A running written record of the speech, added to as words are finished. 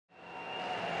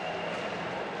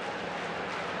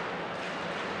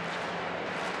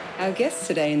Our guests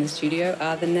today in the studio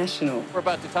are The National. We're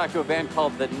about to talk to a band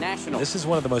called The National. This is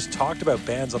one of the most talked about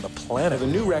bands on the planet. The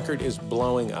new record is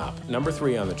blowing up,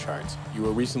 #3 on the charts. You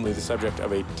were recently the subject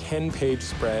of a 10-page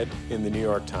spread in the New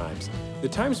York Times. The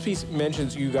Times piece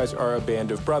mentions you guys are a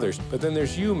band of brothers, but then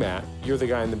there's you, Matt. You're the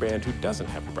guy in the band who doesn't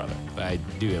have a brother. I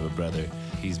do have a brother.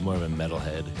 He's more of a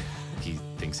metalhead. He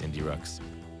thinks indie rock's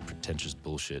pretentious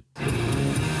bullshit.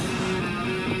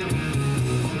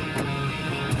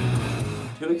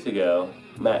 2 weeks ago,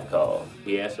 Matt called.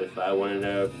 He asked if I wanted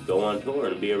to go on tour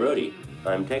and be a roadie.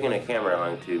 I'm taking a camera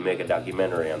along to make a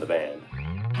documentary on the band.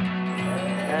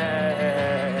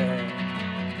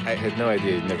 I had no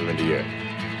idea you'd never been to Europe.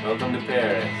 Welcome to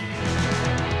Paris.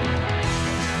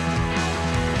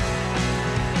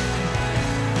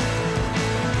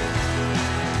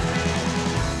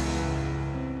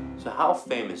 So how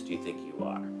famous do you think you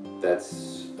are?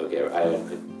 That's, okay,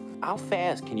 how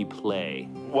fast can you play?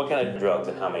 What kind of drugs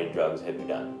and how many drugs have you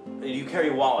done? You carry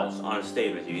wallets on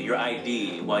stage with you, your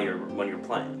ID when you're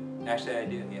playing. Actually, I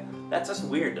do, yeah. That's just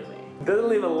weird to me. Doesn't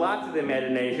leave a lot to the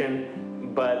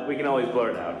imagination, but we can always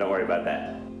blur it out. Don't worry about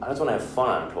that. I just want to have fun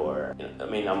on tour. I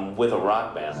mean, I'm with a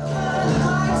rock band.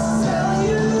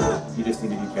 You just need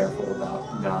to be careful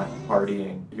about not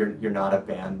partying. You're not a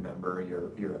band member.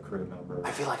 You're a crew member.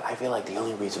 I feel like the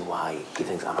only reason why he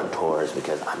thinks I'm on tour is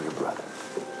because I'm your brother.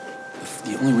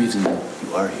 The only reason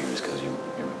you are here is because you're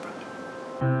my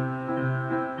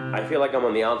brother. I feel like I'm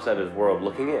on the outside of his world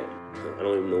looking in. I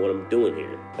don't even know what I'm doing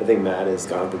here. I think Matt has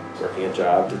gone from working a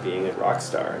job to being a rock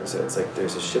star, and so it's like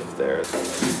there's a shift there. Do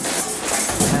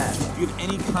you have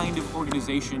any kind of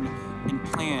organization and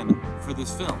plan for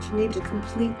this film? You need to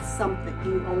complete something.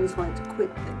 You always want to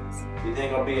quit things. Do you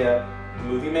think I'll be a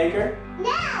movie maker?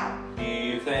 No! Do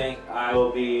you think I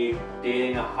will be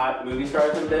dating a hot movie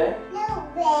star someday? No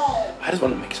way! I just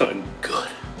want to make something good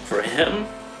for him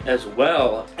as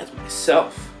well as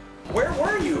myself. Where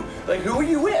were you? Like, who were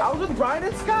you with? I was with Brian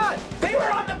and Scott. They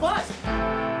were on the bus!